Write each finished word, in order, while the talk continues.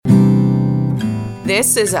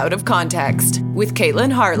This is Out of Context with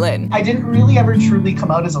Caitlin Hartland. I didn't really ever truly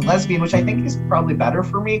come out as a lesbian, which I think is probably better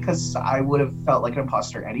for me because I would have felt like an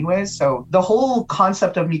imposter anyways. So the whole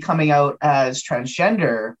concept of me coming out as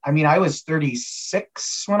transgender, I mean, I was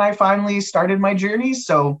 36 when I finally started my journey.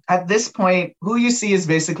 So at this point, who you see is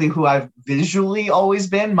basically who I've visually always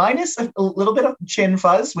been, minus a little bit of chin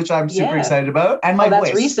fuzz, which I'm super excited about. And my voice.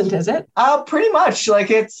 That's recent, is it? Pretty much.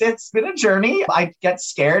 Like it's been a journey. I get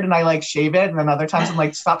scared and I like shave it. And then other times I'm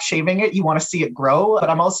like, stop shaving it. You want to see it grow. But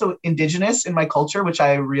I'm also Indigenous in my culture, which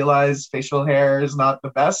I realize facial hair is not the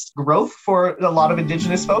best growth for a lot of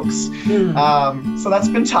Indigenous folks. So that's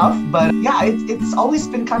been tough. But yeah, it's always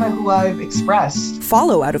been kind of who I've expressed.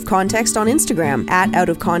 Follow Out of Context on Instagram at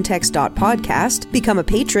outofcontext.podcast. Become a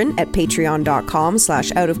patron at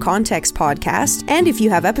patreon.com/outofcontextpodcast. And if you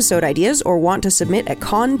have episode ideas or want to submit a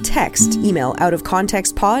context, email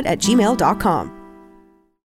outofcontextpod@gmail.com.